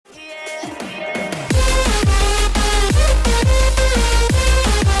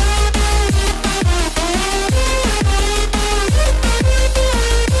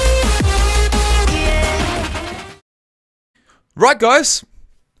Alright guys,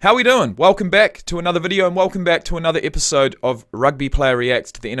 how we doing? Welcome back to another video and welcome back to another episode of Rugby Player Reacts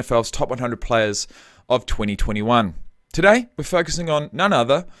to the NFL's top 100 players of 2021. Today, we're focusing on none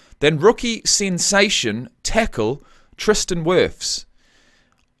other than rookie sensation tackle Tristan Wirfs.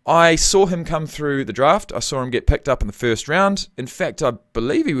 I saw him come through the draft. I saw him get picked up in the first round. In fact, I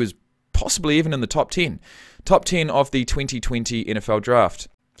believe he was possibly even in the top 10. Top 10 of the 2020 NFL draft.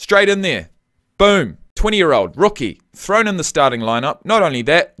 Straight in there. Boom. 20-year-old rookie thrown in the starting lineup. Not only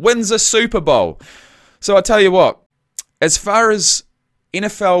that, wins a Super Bowl. So I tell you what, as far as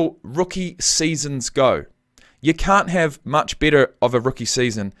NFL rookie seasons go, you can't have much better of a rookie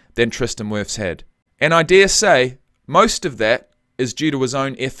season than Tristan Wirfs had. And I dare say most of that is due to his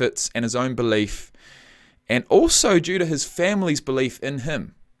own efforts and his own belief, and also due to his family's belief in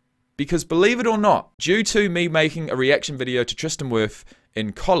him. Because believe it or not, due to me making a reaction video to Tristan Wirfs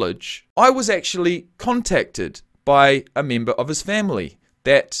in college, I was actually contacted by a member of his family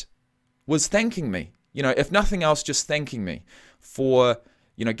that was thanking me. You know, if nothing else, just thanking me for,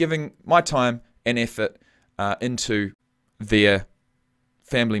 you know, giving my time and effort into their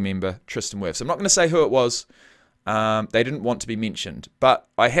family member, Tristan Wirfs. I'm not going to say who it was. They didn't want to be mentioned. But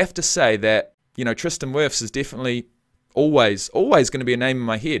I have to say that, you know, Tristan Wirfs is definitely always going to be a name in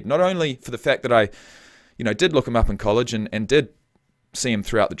my head. Not only for the fact that I, you know, did look him up in college and did see him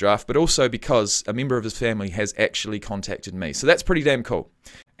throughout the draft, but also because a member of his family has actually contacted me. So that's pretty damn cool.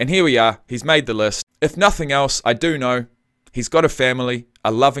 And here we are. He's made the list. If nothing else, I do know he's got a family,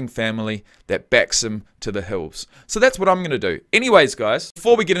 a loving family that backs him to the hills. So that's what I'm going to do. Anyways, guys,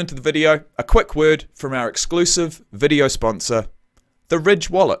 before we get into the video, a quick word from our exclusive video sponsor, the Ridge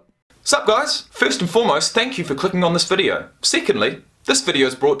Wallet. Sup guys, first and foremost, thank you for clicking on this video. Secondly, this video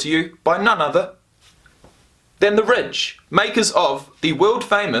is brought to you by none other than The Ridge, makers of the world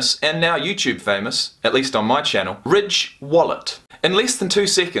famous and now YouTube famous, at least on my channel, Ridge Wallet. In less than 2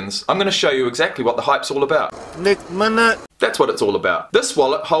 seconds, I'm going to show you exactly what the hype's all about. Next minute. That's what it's all about. This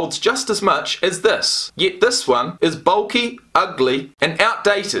wallet holds just as much as this, yet this one is bulky, ugly, and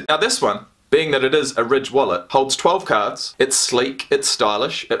outdated. Now this one, being that it is a Ridge wallet, holds 12 cards, it's sleek, it's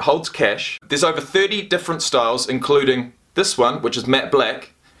stylish, it holds cash. There's over 30 different styles, including this one, which is matte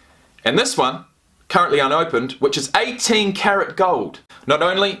black, and this one, currently unopened, which is 18 karat gold. Not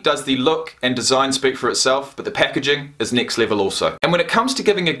only does the look and design speak for itself, but the packaging is next level also. And when it comes to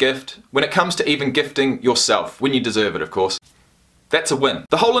giving a gift, when it comes to even gifting yourself, when you deserve it of course, that's a win.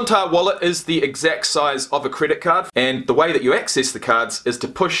 The whole entire wallet is the exact size of a credit card, and the way that you access the cards is to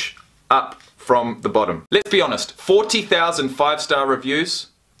push up from the bottom. Let's be honest, 40,000 5-star reviews,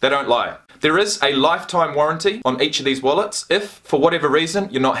 they don't lie. There is a lifetime warranty on each of these wallets. If, for whatever reason,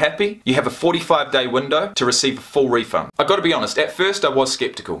 you're not happy, you have a 45-day window to receive a full refund. I've got to be honest, at first I was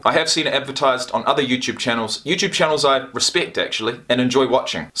skeptical. I have seen it advertised on other YouTube channels I respect actually, and enjoy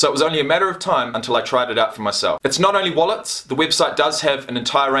watching. So it was only a matter of time until I tried it out for myself. It's not only wallets, the website does have an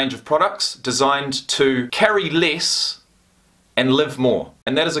entire range of products designed to carry less and live more.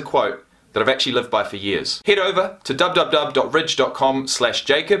 And that is a quote that I've actually lived by for years. Head over to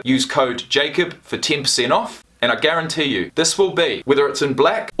www.ridge.com/Jacob, use code JACOB for 10% off, and I guarantee you, this will be, whether it's in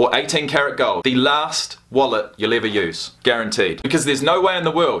black or 18 karat gold, the last wallet you'll ever use. Guaranteed. Because there's no way in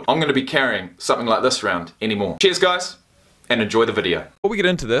the world I'm going to be carrying something like this around anymore. Cheers guys, and enjoy the video. Before we get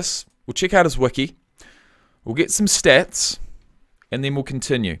into this, we'll check out his wiki, we'll get some stats, and then we'll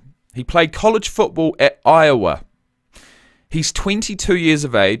continue. He played college football at Iowa. He's 22 years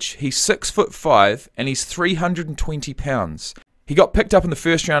of age, he's 6'5", and he's 320 pounds. He got picked up in the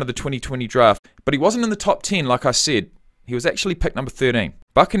first round of the 2020 draft, but he wasn't in the top 10 like I said. He was actually picked number 13.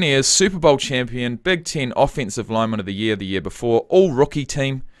 Buccaneers, Super Bowl champion, Big Ten Offensive Lineman of the year before, all rookie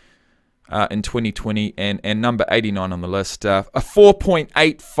team in 2020, and number 89 on the list. A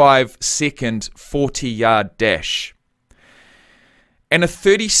 4.85 second 40-yard dash, and a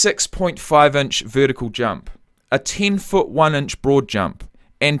 36.5 inch vertical jump. A 10-foot 1-inch broad jump,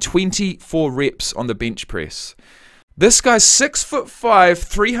 and 24 reps on the bench press. This guy's 6'5",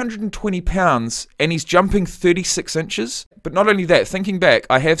 320 pounds, and he's jumping 36 inches. But not only that, thinking back,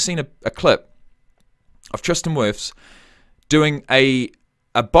 I have seen a clip of Tristan Wirfs doing a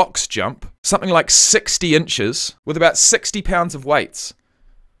box jump, something like 60 inches, with about 60 pounds of weights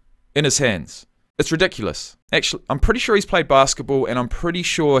in his hands. It's ridiculous. Actually, I'm pretty sure he's played basketball, and I'm pretty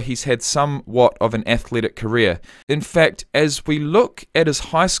sure he's had somewhat of an athletic career. In fact, as we look at his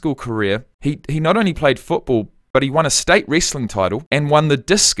high school career, he not only played football, but he won a state wrestling title and won the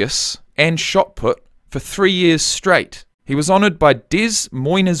discus and shot put for 3 years straight. He was honoured by Des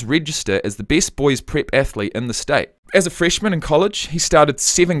Moines Register as the best boys prep athlete in the state. As a freshman in college, he started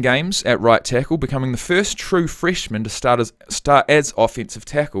 7 games at right tackle, becoming the first true freshman to start as offensive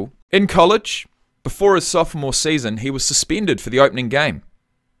tackle. In college, before his sophomore season, he was suspended for the opening game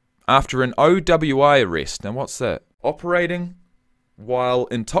after an OWI arrest. Now, what's that? Operating while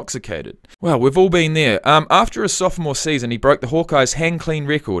intoxicated. Well, we've all been there. After his sophomore season, he broke the Hawkeyes' hang-clean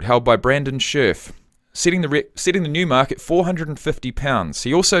record held by Brandon Scherf, setting the new mark at 450 pounds.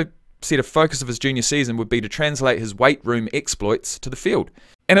 He also said a focus of his junior season would be to translate his weight room exploits to the field.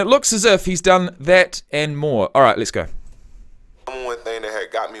 And it looks as if he's done that and more. All right, let's go. One thing that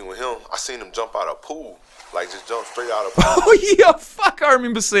had got me with him, I seen him jump out of a pool. Like, just jump straight out of a pool. Oh, yeah, fuck, I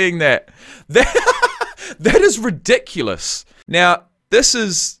remember seeing that. That is ridiculous. Now, this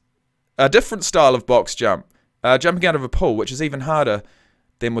is a different style of box jump. Jumping out of a pool, which is even harder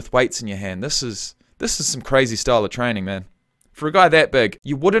than with weights in your hand. This is some crazy style of training, man. For a guy that big,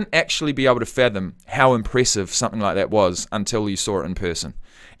 you wouldn't actually be able to fathom how impressive something like that was until you saw it in person.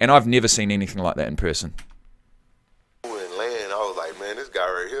 And I've never seen anything like that in person. And land, I was like, man, this guy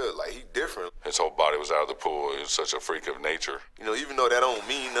right here, like, he different. His whole body was out of the pool. He was such a freak of nature. You know, even though that don't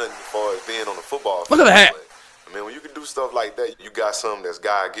mean nothing as far as being on the football field. Look at that. I mean, when you can do stuff like that, you got something that's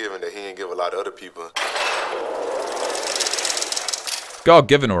God-given that he ain't give a lot of other people.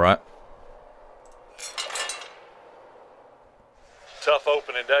 God-given, all right. Tough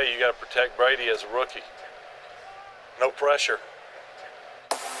opening day. You got to protect Brady as a rookie. No pressure.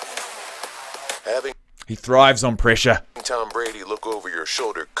 Having He thrives on pressure. Tom Brady look over your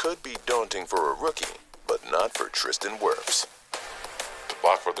shoulder could be daunting for a rookie, but not for Tristan Wirfs. To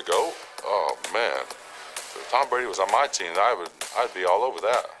block for the goal? Oh, man. If Tom Brady was on my team, I'd be all over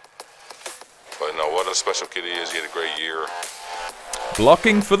that. But you know what a special kid he is. He had a great year.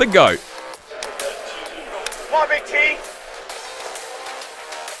 Blocking for the GOAT. Come on, Big T.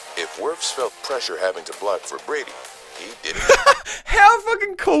 If Wirfs felt pressure having to block for Brady, he didn't. How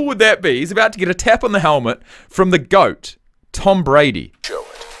fucking cool would that be? He's about to get a tap on the helmet from the GOAT, Tom Brady. Show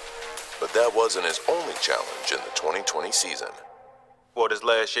it. But that wasn't his only challenge in the 2020 season. Well, this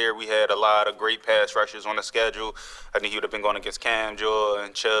last year we had a lot of great pass rushers on the schedule. I think he would have been going against Cam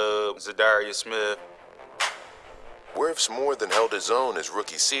Jordan, Chubb, Zadarius Smith. Wirfs more than held his own his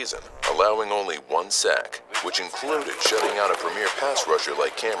rookie season, allowing only 1 sack, which included shutting out a premier pass rusher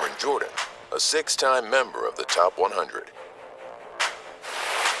like Cameron Jordan, a 6-time member of the top 100.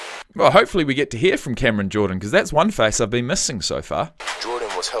 Well, hopefully we get to hear from Cameron Jordan, because that's one face I've been missing so far. Jordan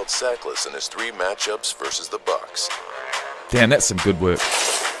was held sackless in his 3 matchups versus the Bucs. Damn, that's some good work.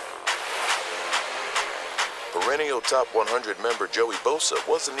 Perennial top 100 member Joey Bosa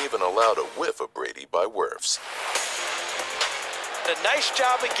wasn't even allowed a whiff of Brady by Wirfs. A nice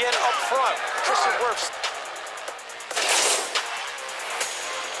job again up front. Tristan Wirfs.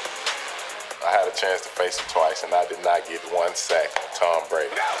 I had a chance to face him twice, and I did not get 1 sack from Tom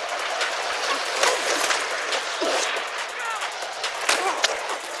Brady.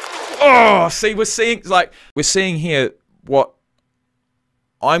 Oh, see, we're seeing here what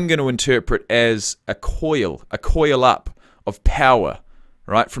I'm going to interpret as a coil up of power,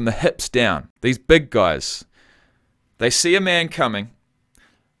 right, from the hips down. These big guys, they see a man coming,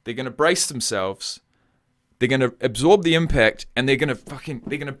 they're going to brace themselves, they're going to absorb the impact, and they're going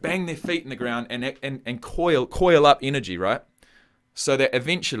to bang their feet in the ground and coil up energy, right, so that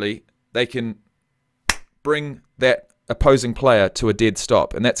eventually they can bring that opposing player to a dead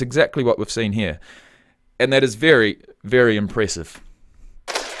stop. And that's exactly what we've seen here. And that is very, very impressive.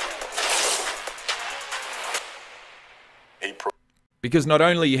 Because not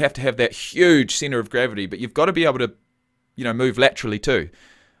only you have to have that huge center of gravity, but you've got to be able to, you know, move laterally too.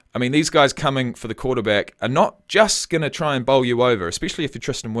 I mean, these guys coming for the quarterback are not just going to try and bowl you over, especially if you're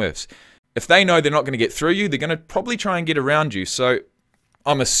Tristan Wirfs. If they know they're not going to get through you, they're going to probably try and get around you. So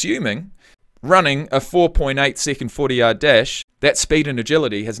I'm assuming running a 4.8 second 40-yard dash, that speed and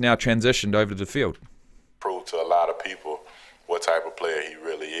agility has now transitioned over to the field. Prove to a lot of people what type of player he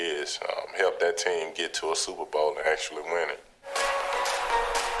really is. Help that team get to a Super Bowl and actually win it.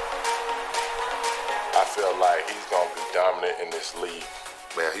 I feel like he's going to be dominant in this league.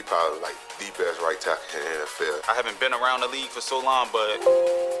 Man, he probably like the best right tackle in the NFL. I haven't been around the league for so long, but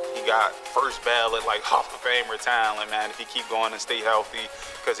he got first ballot, like Hall of Famer talent, man. If he keep going and stay healthy,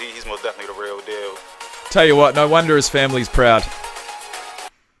 because he's most definitely the real deal. Tell you what, no wonder his family's proud.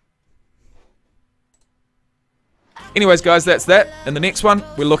 Anyways, guys, that's that. In the next one,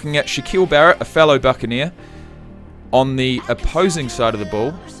 we're looking at Shaquille Barrett, a fellow Buccaneer. On the opposing side of the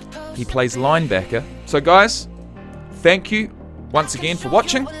ball, he plays linebacker. So, guys, thank you once again for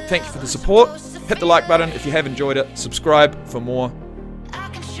watching. Thank you for the support. Hit the like button if you have enjoyed it. Subscribe for more.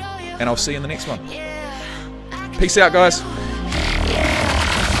 And I'll see you in the next one. Peace out, guys.